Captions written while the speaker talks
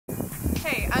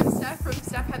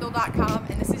FitBody+HealthyGlow.com,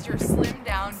 and this is your Slim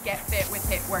Down Get Fit with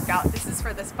HIIT workout. This is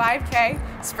for this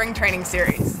 5K spring training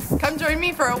series. Come join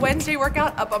me for a Wednesday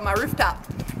workout up on my rooftop.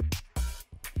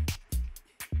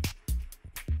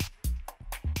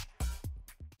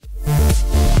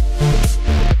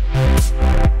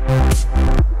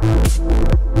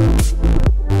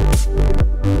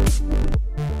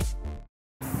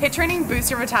 HIIT training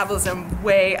boosts your metabolism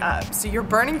way up, so you're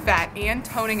burning fat and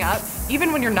toning up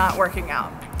even when you're not working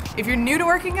out. If you're new to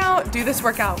working out, do this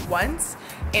workout once,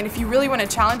 and if you really want to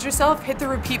challenge yourself, hit the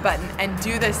repeat button and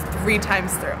do this 3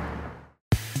 times through.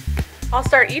 I'll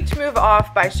start each move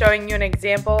off by showing you an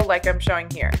example like I'm showing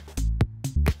here.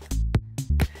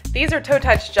 These are toe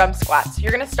touch jump squats.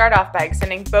 You're going to start off by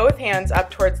extending both hands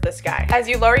up towards the sky. As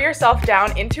you lower yourself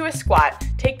down into a squat,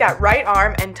 take that right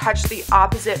arm and touch the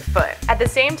opposite foot. At the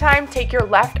same time, take your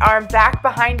left arm back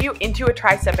behind you into a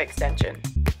tricep extension.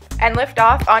 And lift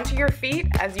off onto your feet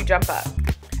as you jump up.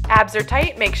 Abs are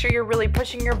tight, make sure you're really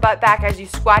pushing your butt back as you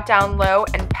squat down low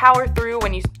and power through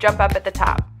when you jump up at the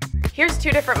top. Here's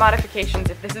 2 different modifications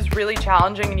if this is really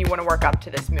challenging and you want to work up to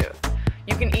this move.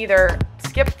 You can either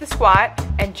skip the squat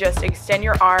and just extend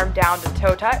your arm down to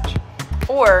toe touch,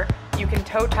 or you can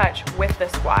toe touch with the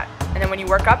squat. And then when you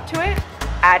work up to it,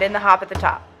 add in the hop at the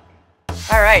top.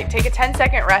 All right, take a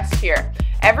 10-second rest here.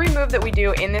 Every move that we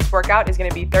do in this workout is going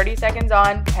to be 30 seconds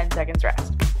on, 10 seconds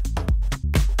rest.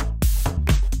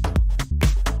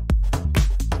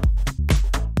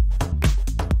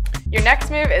 Your next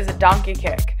move is a donkey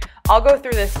kick. I'll go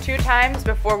through this 2 times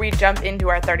before we jump into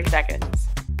our 30 seconds.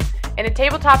 In a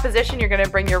tabletop position, you're going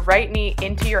to bring your right knee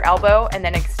into your elbow and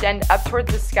then extend up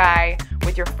towards the sky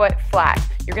with your foot flat.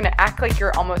 You're going to act like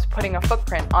you're almost putting a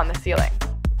footprint on the ceiling.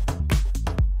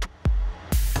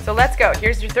 So let's go.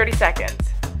 Here's your 30 seconds.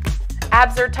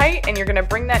 Abs are tight and you're going to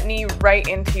bring that knee right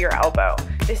into your elbow.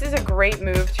 This is a great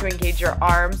move to engage your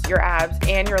arms, your abs,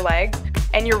 and your legs,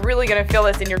 and you're really going to feel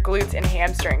this in your glutes and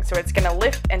hamstrings, so it's going to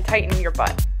lift and tighten your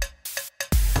butt.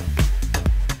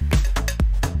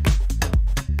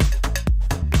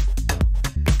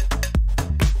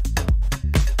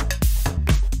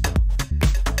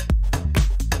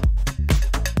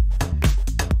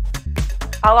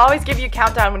 I'll always give you a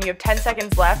countdown when you have 10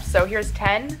 seconds left, so here's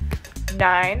 10,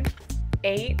 9,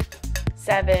 8,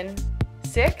 7,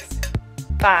 6,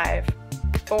 5,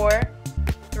 4,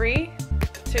 3,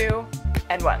 2,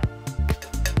 and 1.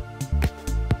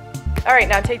 All right,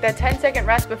 now take that 10-second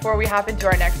rest before we hop into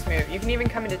our next move. You can even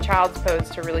come into child's pose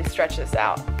to really stretch this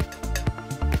out.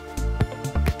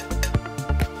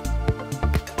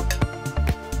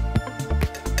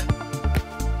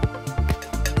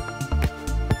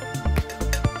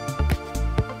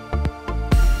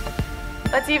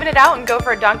 Let's even it out and go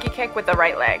for a donkey kick with the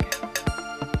right leg.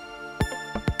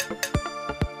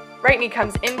 Right knee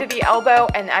comes into the elbow,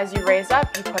 and as you raise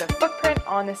up, you put a footprint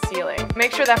on the ceiling.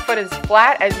 Make sure that foot is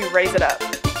flat as you raise it up.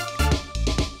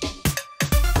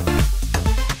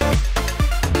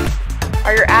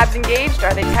 Are your abs engaged?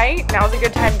 Are they tight? Now's a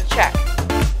good time to check.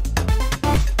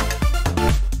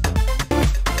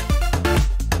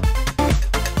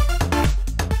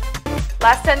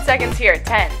 Last 10 seconds here.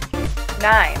 10,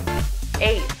 9,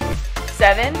 8,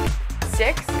 7,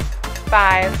 6,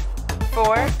 5,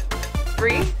 4,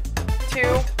 3, 2,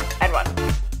 and 1.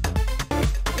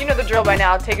 You know the drill by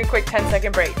now. Take a quick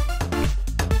 10-second break.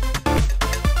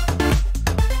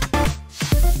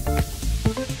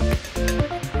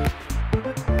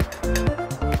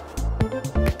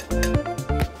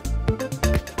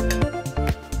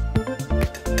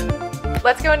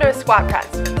 Let's go into a squat press.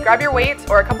 Grab your weights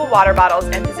or a couple water bottles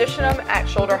and position them at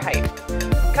shoulder height.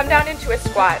 Come down into a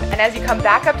squat, and as you come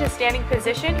back up to standing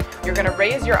position, you're going to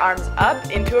raise your arms up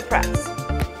into a press.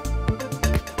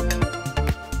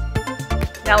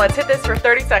 Now let's hit this for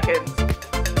 30 seconds.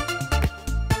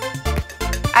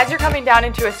 As you're coming down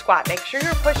into a squat, make sure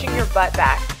you're pushing your butt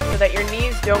back so that your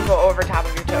knees don't go over top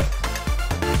of your toes.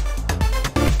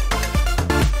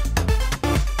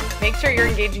 Make sure you're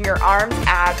engaging your arms,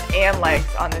 abs, and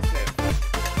legs on this move.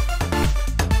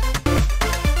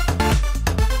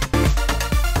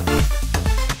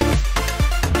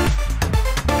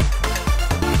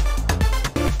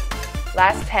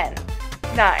 Last 10,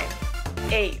 9,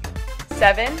 8,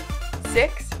 7,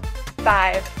 6,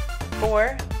 5,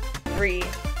 4, 3,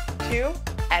 2,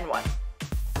 and 1.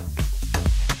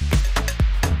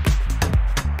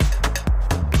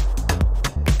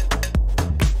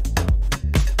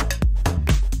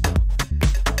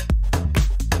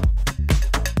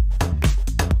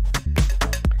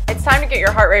 It's time to get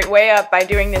your heart rate way up by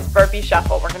doing this burpee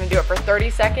shuffle. We're going to do it for 30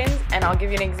 seconds, and I'll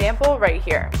give you an example right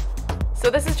here. So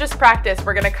this is just practice.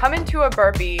 We're going to come into a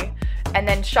burpee and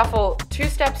then shuffle 2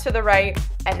 steps to the right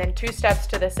and then 2 steps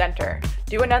to the center.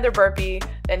 Do another burpee,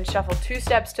 then shuffle 2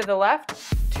 steps to the left,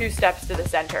 2 steps to the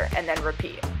center, and then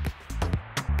repeat.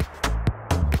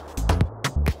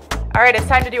 All right, it's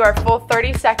time to do our full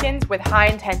 30 seconds with high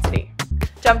intensity.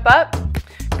 Jump up,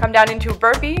 come down into a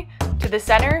burpee, to the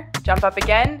center, jump up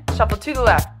again, shuffle to the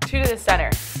left, 2 to the center,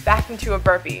 back into a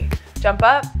burpee. Jump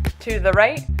up, 2 to the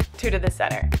right, 2 to the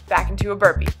center, back into a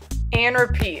burpee, and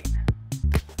repeat.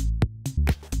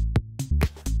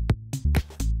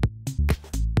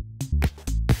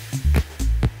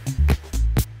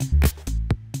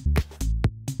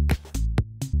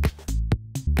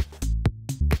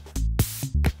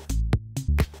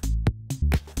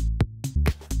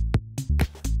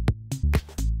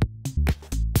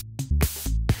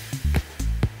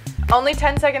 Only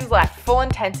 10 seconds left, full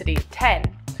intensity. 10,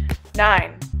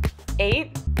 9,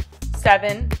 8,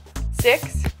 7,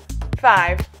 6,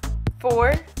 5,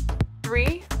 4,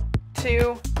 3,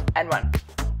 2, and 1.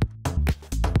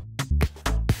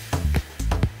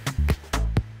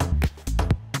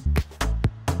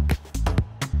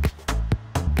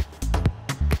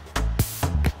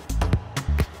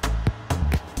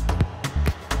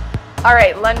 All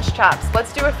right, lunge chops.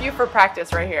 Let's do a few for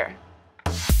practice right here.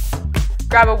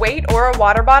 Grab a weight or a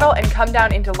water bottle and come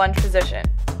down into lunge position.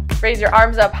 Raise your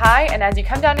arms up high, and as you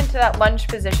come down into that lunge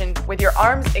position with your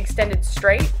arms extended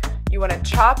straight, you want to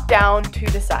chop down to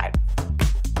the side.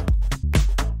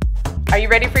 Are you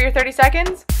ready for your 30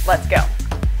 seconds? Let's go.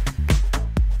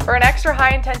 For an extra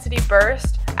high intensity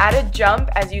burst, add a jump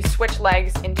as you switch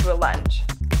legs into a lunge.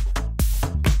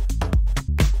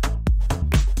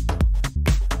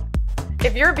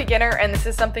 If you're a beginner and this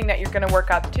is something that you're going to work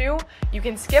up to, you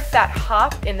can skip that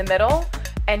hop in the middle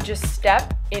and just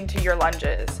step into your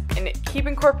lunges. And keep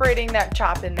incorporating that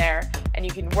chop in there, and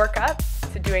you can work up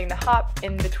to doing the hop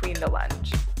in between the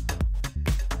lunge.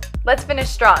 Let's finish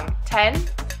strong. 10,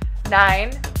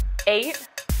 9, 8,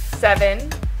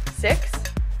 7, 6,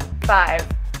 5,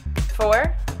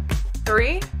 4,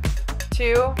 3,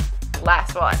 2,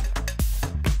 last one.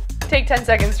 Take 10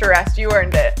 seconds to rest. You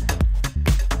earned it.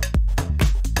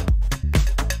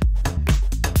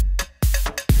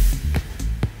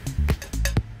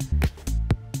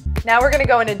 Now we're gonna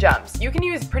go into jumps. You can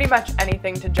use pretty much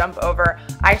anything to jump over.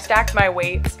 I stacked my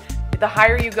weights. The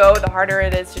higher you go, the harder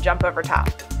it is to jump over top.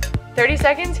 30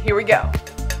 seconds, here we go.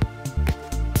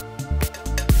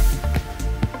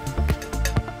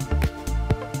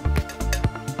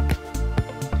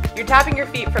 You're tapping your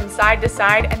feet from side to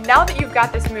side, and now that you've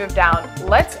got this move down,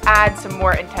 let's add some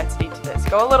more intensity to this.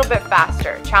 Go a little bit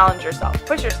faster, challenge yourself,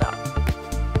 push yourself.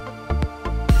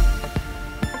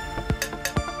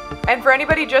 And for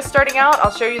anybody just starting out,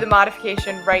 I'll show you the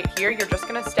modification right here. You're just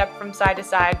gonna step from side to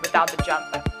side without the jump.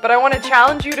 But I wanna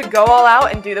challenge you to go all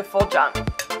out and do the full jump.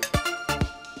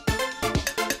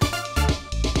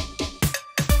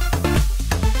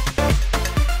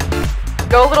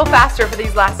 Go a little faster for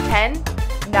these last 10,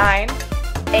 9,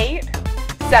 8,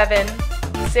 7,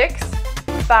 6,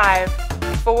 5,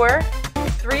 4,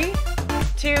 3,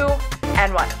 2,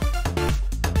 and 1.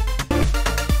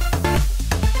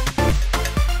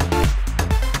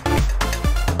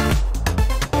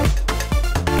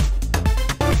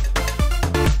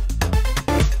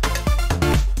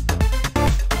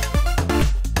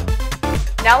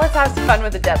 Now let's have some fun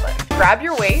with a deadlift. Grab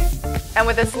your weight, and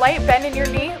with a slight bend in your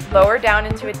knee, lower down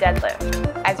into a deadlift.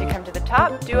 As you come to the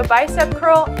top, do a bicep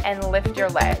curl and lift your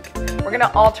leg. We're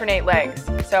gonna alternate legs.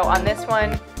 So on this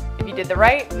one, if you did the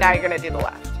right, now you're gonna do the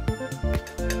left.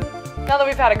 Now that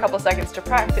we've had a couple seconds to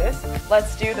practice,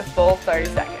 let's do the full 30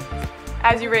 seconds.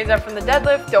 As you raise up from the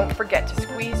deadlift, don't forget to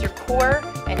squeeze your core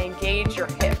and engage your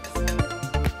hips.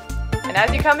 And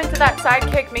as you come into that side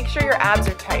kick, make sure your abs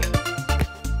are tight.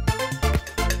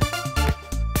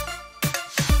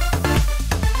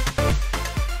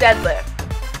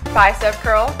 Deadlift, bicep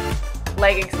curl,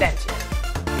 leg extension.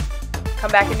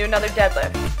 Come back and do another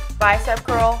deadlift, bicep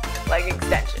curl, leg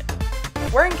extension.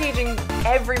 We're engaging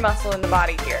every muscle in the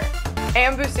body here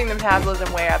and boosting the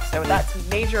metabolism way up, so that's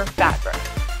major fat burn.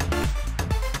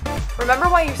 Remember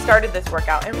why you started this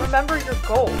workout, and remember your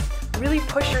goals. Really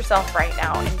push yourself right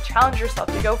now and challenge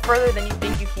yourself to go further than you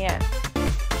think you can.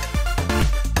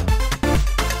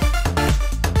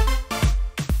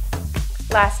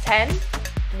 Last 10,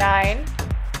 9,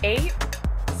 8,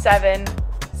 7,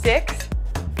 6,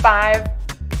 5,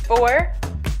 4,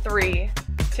 3,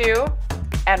 2,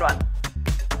 and 1.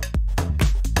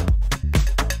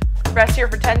 Rest here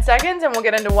for 10 seconds and we'll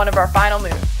get into one of our final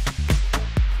moves.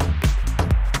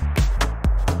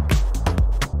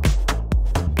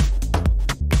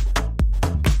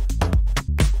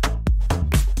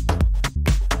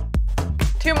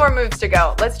 2 more moves to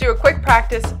go. Let's do a quick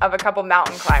practice of a couple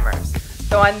mountain climbers.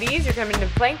 So on these, you're coming into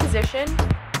plank position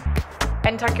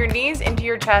and tuck your knees into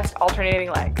your chest, alternating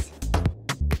legs.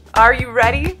 Are you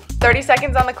ready? 30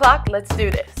 seconds on the clock. Let's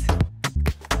do this.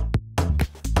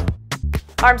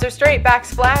 Arms are straight,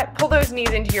 back's flat. Pull those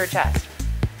knees into your chest.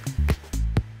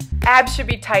 Abs should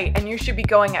be tight and you should be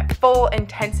going at full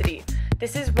intensity.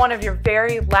 This is one of your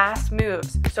very last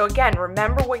moves. So again,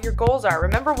 remember what your goals are.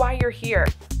 Remember why you're here.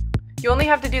 You only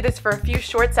have to do this for a few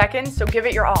short seconds, so give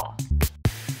it your all.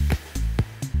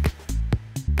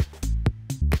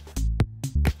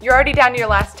 You're already down to your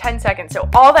last 10 seconds, so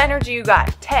all the energy you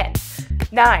got. 10,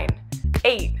 9,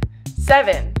 8,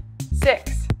 7,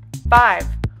 6, 5,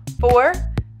 4,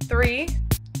 3,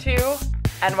 2,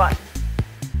 and 1.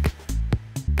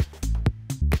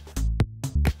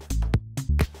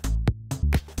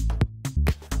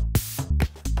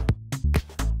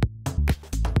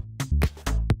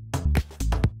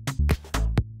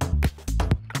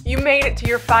 You made it to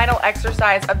your final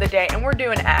exercise of the day, and we're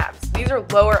doing abs. These are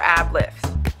lower ab lifts.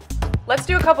 Let's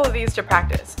do a couple of these to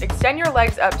practice. Extend your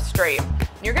legs up straight.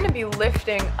 You're gonna be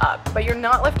lifting up, but you're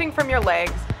not lifting from your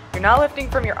legs, you're not lifting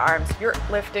from your arms, you're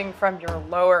lifting from your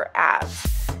lower abs.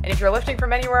 And if you're lifting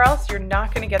from anywhere else, you're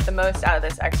not gonna get the most out of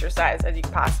this exercise as you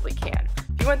possibly can.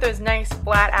 If you want those nice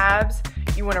flat abs,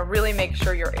 you wanna really make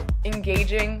sure you're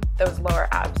engaging those lower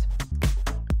abs.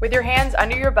 With your hands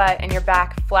under your butt and your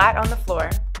back flat on the floor,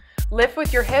 lift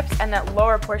with your hips and that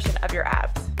lower portion of your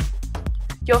abs.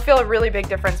 You'll feel a really big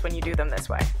difference when you do them this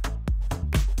way.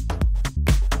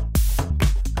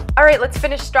 All right, let's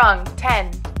finish strong.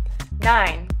 10,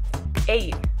 9,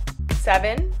 8,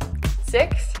 7,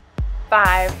 6,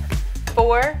 5,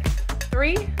 4,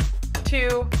 3,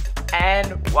 2,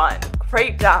 and 1.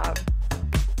 Great job.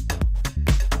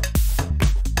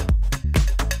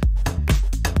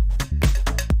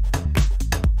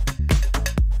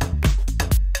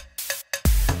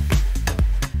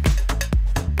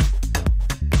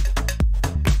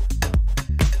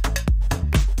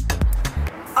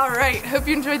 All right, hope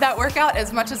you enjoyed that workout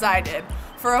as much as I did.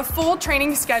 For a full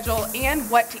training schedule and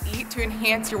what to eat to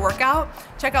enhance your workout,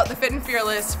 check out the Fit and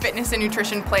Fearless Fitness and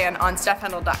Nutrition Plan on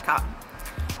StephHendel.com.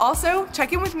 Also,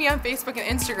 check in with me on Facebook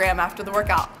and Instagram after the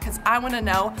workout because I want to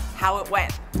know how it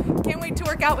went. Can't wait to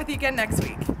work out with you again next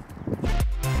week.